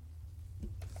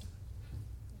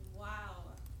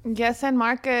 Yes, and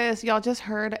Marcus, y'all just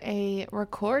heard a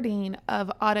recording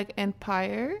of Audic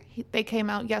Empire. They came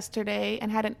out yesterday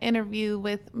and had an interview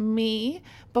with me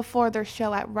before their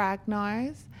show at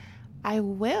Ragnar's. I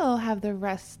will have the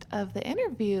rest of the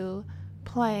interview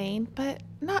playing, but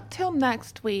not till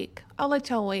next week. I'll let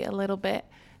y'all wait a little bit.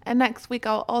 And next week,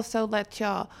 I'll also let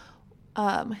y'all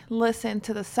listen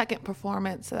to the second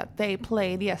performance that they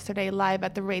played yesterday live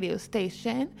at the radio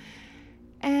station.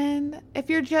 And if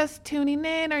you're just tuning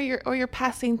in, or you're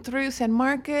passing through San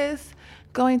Marcos,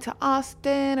 going to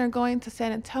Austin or going to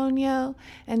San Antonio,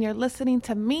 and you're listening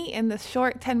to me in this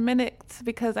short 10 minutes,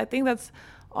 because I think that's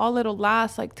all it'll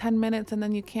last, like 10 minutes, and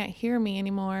then you can't hear me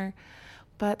anymore.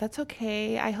 But that's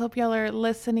okay. I hope y'all are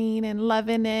listening and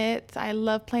loving it. I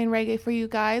love playing reggae for you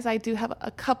guys. I do have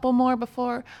a couple more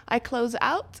before I close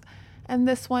out. And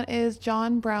this one is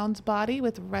John Brown's Body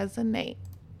with Resonate.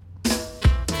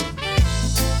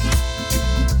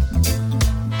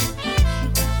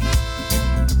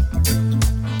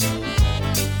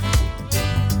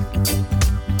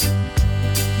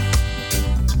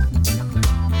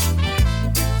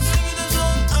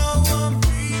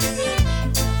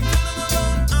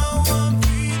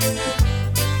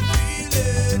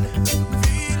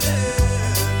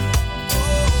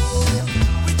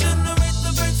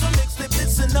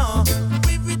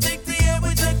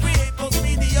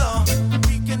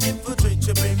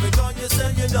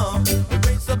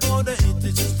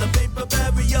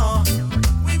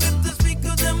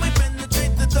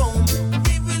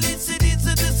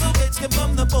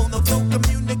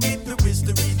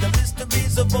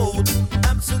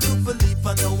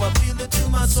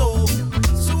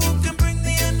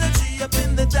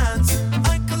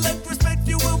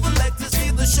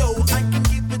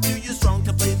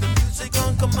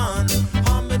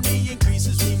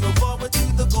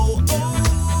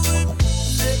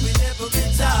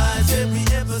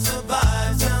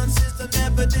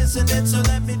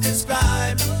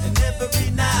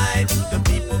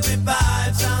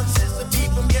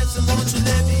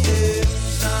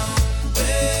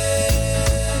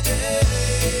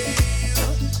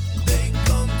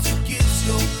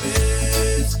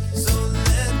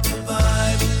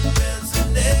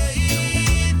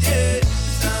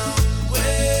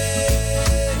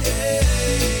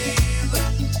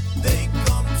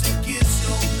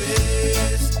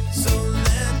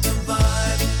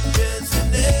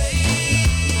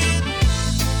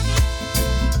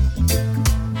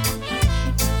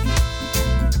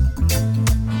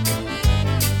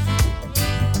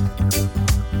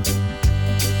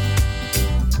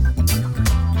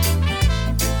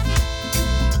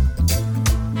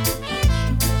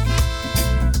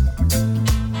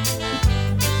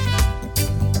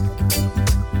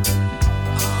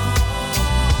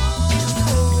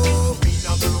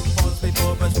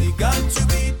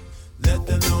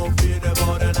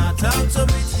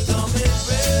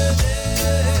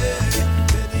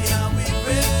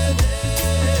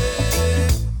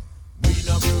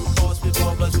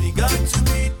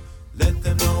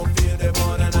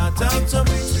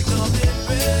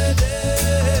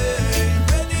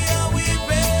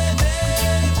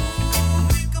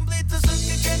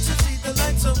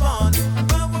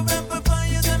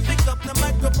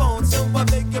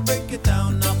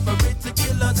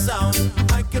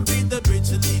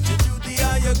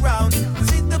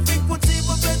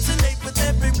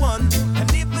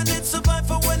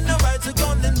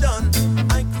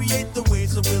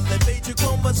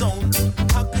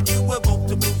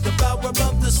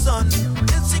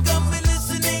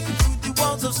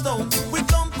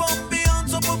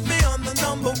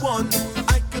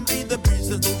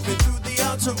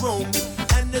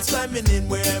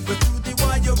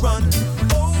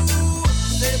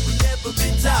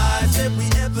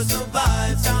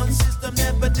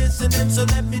 listening, so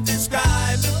let me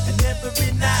describe. And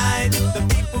every night, the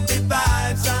people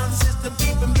revive. Sound system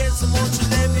keep them guessing, won't you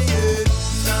let me in?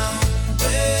 Sound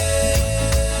wave,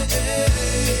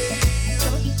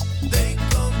 they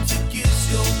come to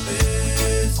kiss your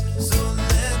face, so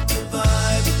let the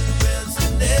vibe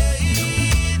resonate.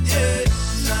 Yeah.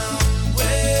 Sound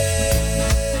wave,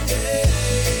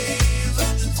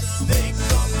 they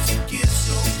come to kiss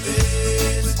your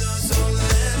face, so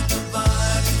let the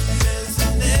vibe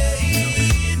resonate.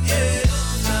 Yeah.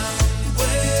 Sound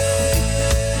wave,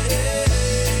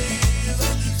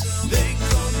 they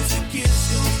come to kiss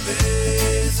your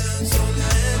face, so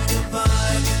let the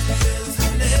vibe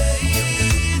resonate.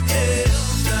 Yeah.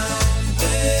 Sound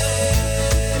wave,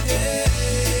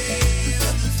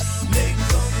 they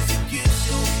come to kiss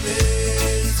your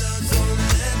face, so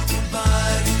let the vibe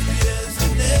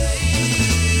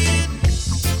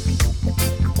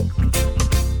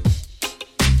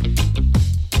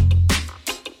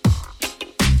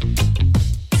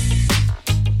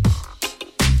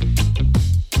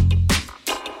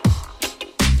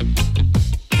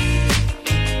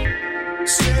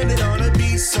Stranded on a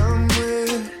beach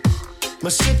somewhere. My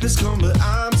ship is gone, but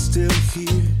I'm still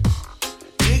here.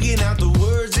 Digging out the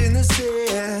words in the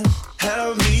sand.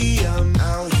 Help me, I'm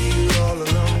out here all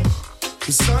alone.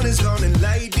 The sun is gone and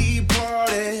light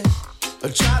departed. I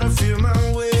try to feel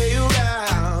my way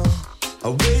around. I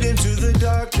wade into the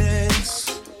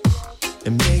darkness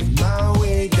and make my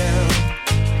way down.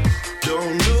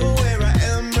 Don't know where I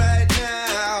am right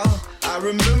now. I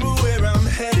remember where I'm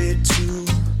headed to.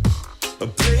 A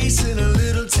place in a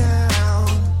little town.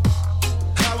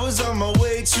 I was on my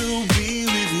way to be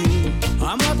with you.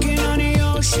 I'm walking on the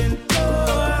ocean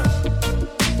floor,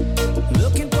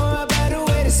 looking for a better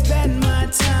way to spend my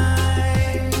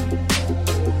time.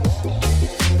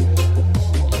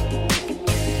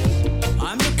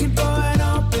 I'm looking for an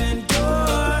open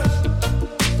door,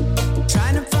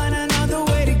 trying to find another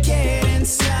way to get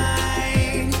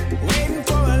inside, waiting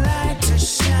for a light to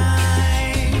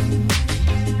shine.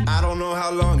 I don't know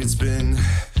how long it's been.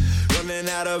 Running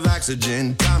out of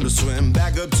oxygen, time to swim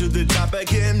back up to the top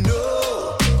again.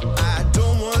 No, I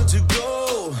don't want to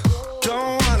go.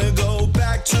 Don't want to go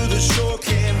back to the shore.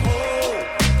 Can't hold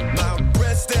my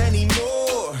breath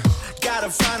anymore. Gotta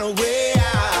find a way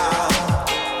out.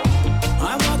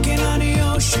 I'm walking on the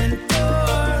ocean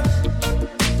floor,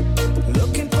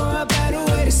 looking for a better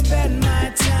way to spend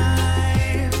my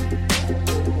time.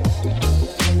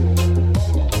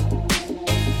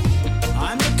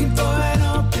 I'm looking for an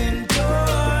open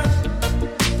door,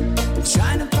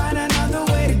 trying to find another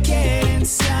way to get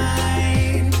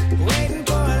inside, waiting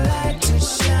for a light to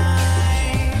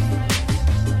shine.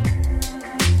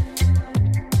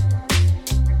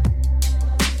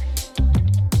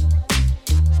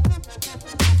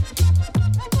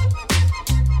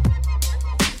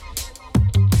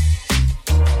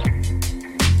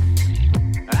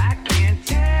 I can't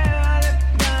tell if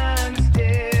I'm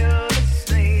still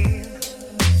asleep,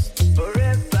 or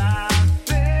if I'm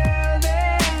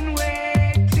feeling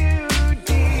way too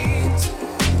deep.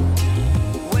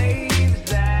 Waves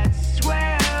that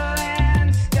swell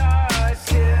and start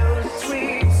to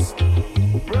sweep,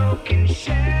 broken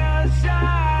shells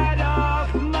right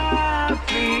off my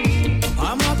feet.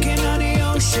 I'm walking on the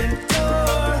ocean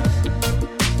floor,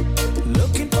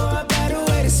 looking for a better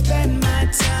way to spend my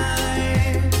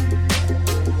time.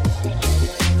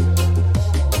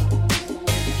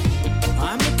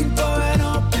 I'm looking for an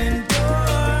open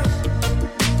door,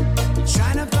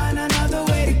 trying to find another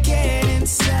way to get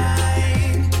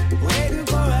inside, waiting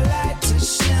for a light to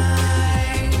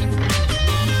shine.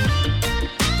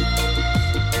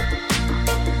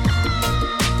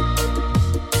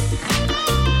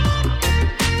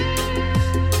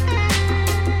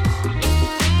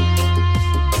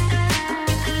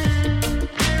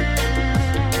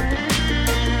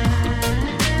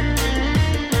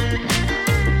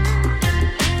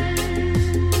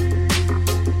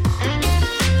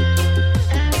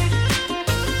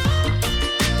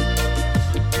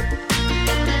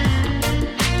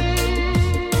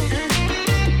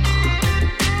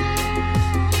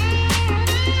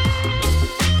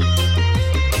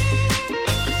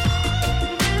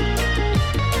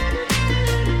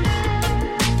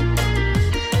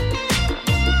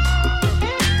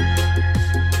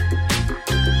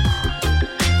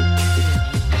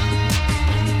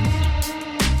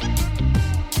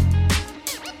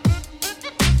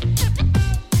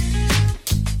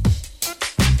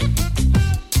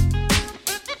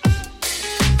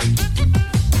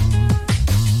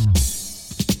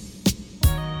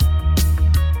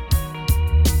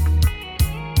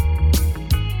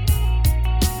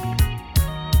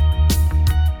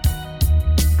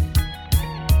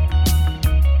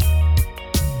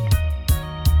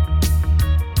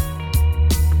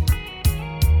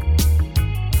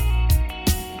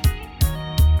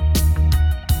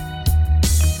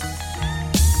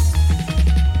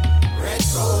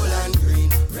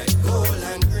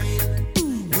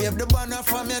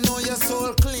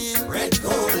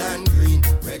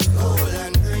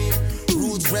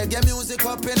 reggae music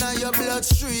up in your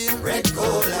bloodstream. Red,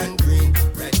 gold, and green.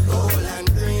 Red, gold, and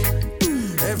green.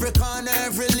 Every corner,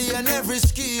 every lane, every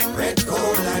scheme. Red,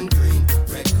 gold, and green.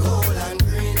 Red, gold, and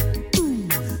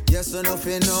green. Yes, enough,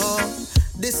 you know.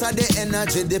 This are the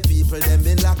energy, the people, them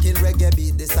been locking reggae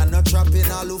beat. This are not trapping,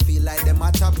 all who feel like them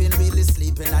are tapping, really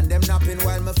sleeping, and them napping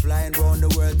while me flying round the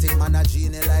world. Think man a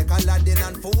genie like Aladdin,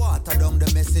 and for water down the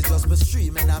message just be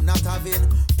streaming. I'm not having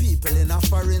people in a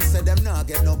foreign say them not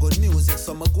get no good music,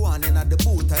 so me go on in at the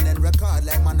booth and then record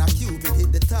like man a Cupid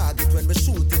hit the target. When me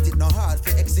shoot it, it no hard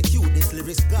to execute this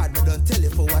lyrics. God, me don't tell it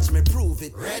for watch me prove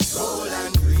it. Red, gold,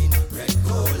 and green. Red,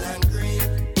 gold, and green.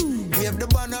 Wave the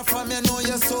banner from you, know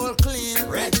your soul clean.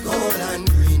 Red, gold, and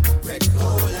green. Red,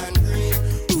 gold, and green.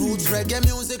 Roots reggae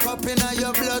music up in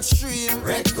your bloodstream.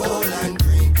 Red, gold, and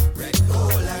green. Red,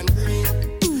 gold, and green.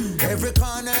 Every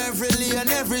corner, every lane,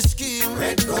 every scheme.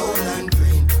 Red, gold, and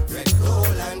green. Red, gold,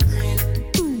 and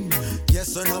green.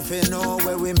 Yes, enough you know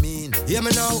where we mean. Hear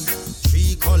me now.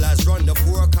 3 colors run the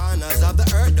 4 corners of the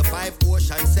earth, the 5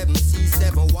 oceans, 7 seas,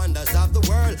 7 wonders of the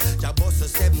world. Jah bust the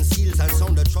 7 seals and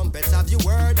sound the trumpets of your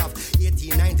word of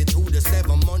 1892, the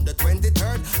 7th month, the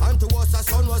 23rd. Unto us a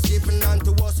son was given,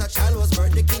 unto us a child was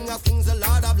birthed. The King of Kings, the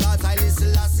Lord of Lords, I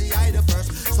listen, I the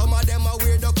first. Some of them are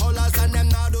weird the colors and them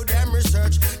now do them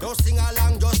research. Don't sing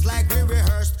along just like we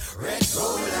rehearsed. Red,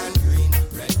 gold, and green.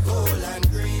 Red, gold, and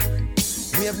green.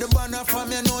 Wave the banner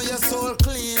from you, know your soul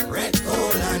clean. Red,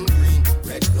 gold, and green.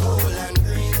 Red, gold, and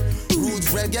green.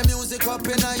 Roots reggae music up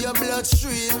in your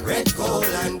bloodstream. Red, gold,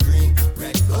 and green.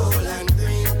 Red, gold, and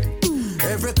green.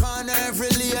 Every corner, every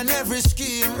lane, every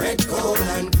scheme. Red, gold,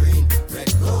 and green.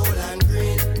 Red, gold, and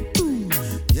green.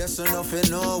 Yes, enough you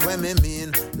know what me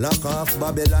mean. Lock off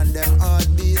Babylon, them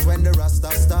heartbeat. When the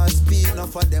Rasta start speak,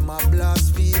 enough of them a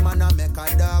blaspheme. And I make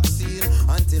a dark scene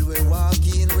until we walk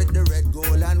in with the red,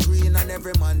 gold, and green. And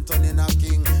every man turning a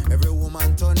king, every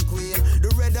woman turn queen.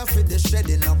 The red of it, the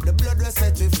shedding up, the blood will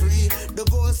set we free. The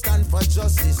gold stand for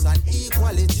justice and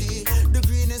equality. The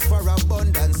green is for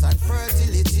abundance and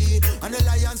fertility. And the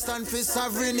lion stand for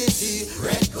sovereignty.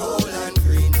 Red, gold, and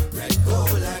green. Red, gold,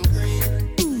 and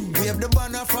green. Wave the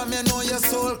banner from you, know your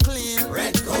soul clean.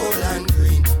 Red, gold, and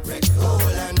green. Red, gold,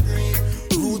 and green.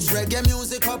 Roots reggae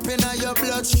music up in your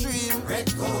bloodstream.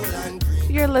 Red, gold, and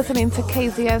green. You're listening to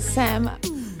KZSM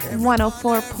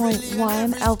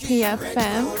 104.1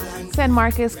 LPFM, San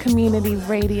Marcos Community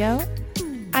Radio.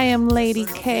 I am Lady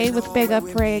K with Big Up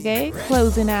Reggae,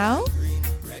 closing out.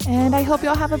 And I hope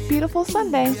y'all have a beautiful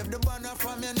Sunday.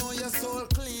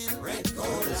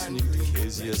 Listening to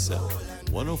KZSM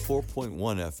 104.1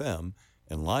 FM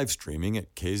and live streaming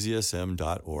at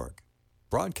kzsm.org.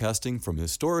 Broadcasting from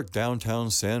historic downtown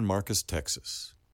San Marcos, Texas.